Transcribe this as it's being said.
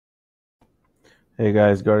Hey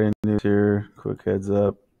guys, Guardian News here. Quick heads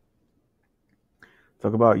up.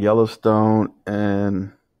 Talk about Yellowstone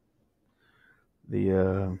and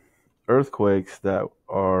the earthquakes that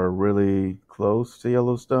are really close to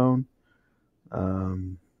Yellowstone.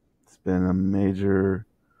 It's been a major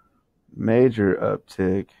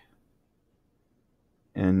uptick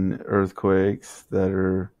in earthquakes that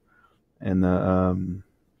are in the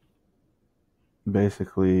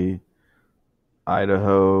basically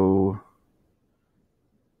Idaho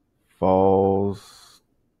Falls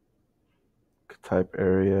type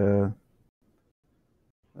area.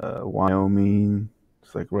 Wyoming.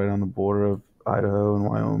 It's like right on the border of Idaho and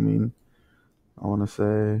Wyoming, I want to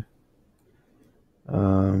say.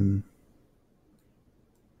 Um,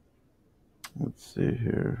 let's see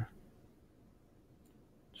here.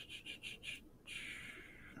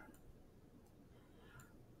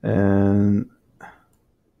 And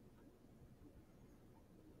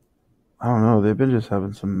I don't know, they've been just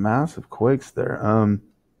having some massive quakes there.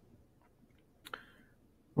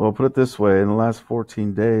 Well, put it this way, in the last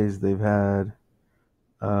 14 days, they've had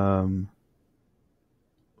um,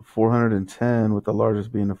 410, with the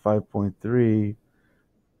largest being a 5.3.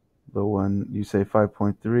 But when you say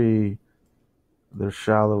 5.3, they're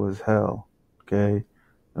shallow as hell. Okay,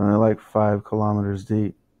 and they're like 5 kilometers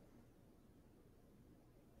deep.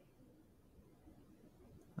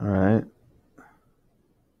 All right,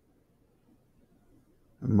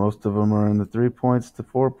 and most of them are in the 3 points to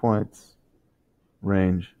 4 points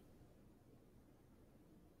range.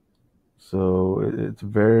 So it's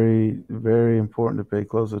very, very important to pay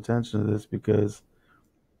close attention to this because,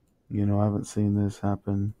 I haven't seen this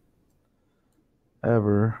happen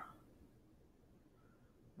ever.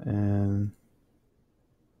 And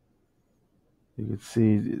you can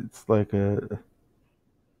see it's like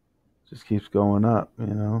just keeps going up.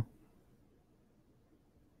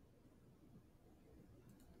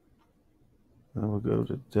 Then we'll go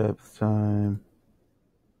to depth time.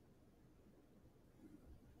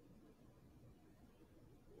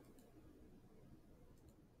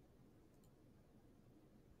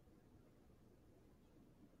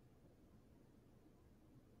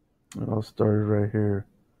 It all started right here,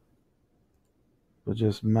 but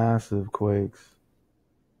just massive quakes.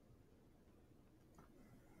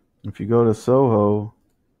 If you go to Soho,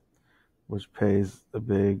 which pays a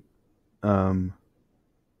big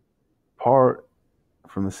part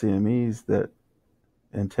from the CMEs that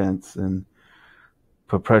intense and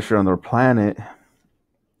put pressure on their planet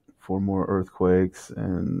for more earthquakes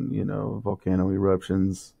and volcano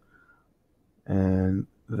eruptions and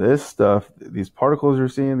this stuff. These particles you're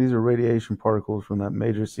seeing, these are radiation particles from that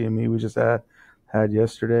major CME we just had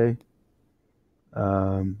yesterday.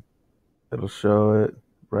 It'll show it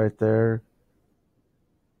right there.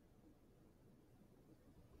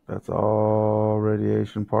 That's all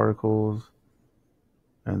radiation particles.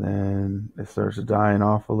 And then it starts dying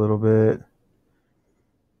off a little bit.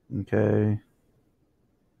 Okay.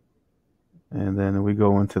 And then we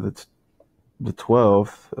go into the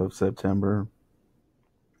 12th of September.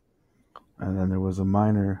 And then there was a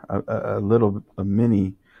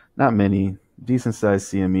mini, not mini, decent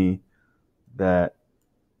sized CME that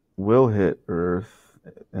will hit Earth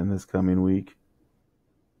in this coming week.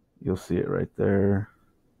 You'll see it right there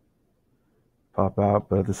pop out,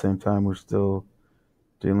 but at the same time, we're still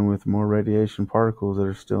dealing with more radiation particles that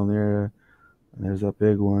are still in the area. And there's that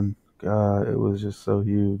big one. God, it was just so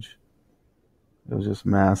huge. It was just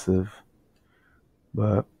massive.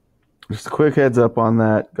 But just a quick heads up on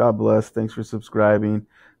that. God bless. Thanks for subscribing.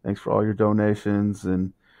 Thanks for all your donations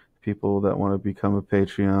and people that want to become a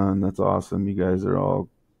Patreon. That's awesome. You guys are all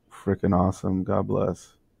freaking awesome. God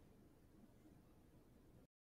bless.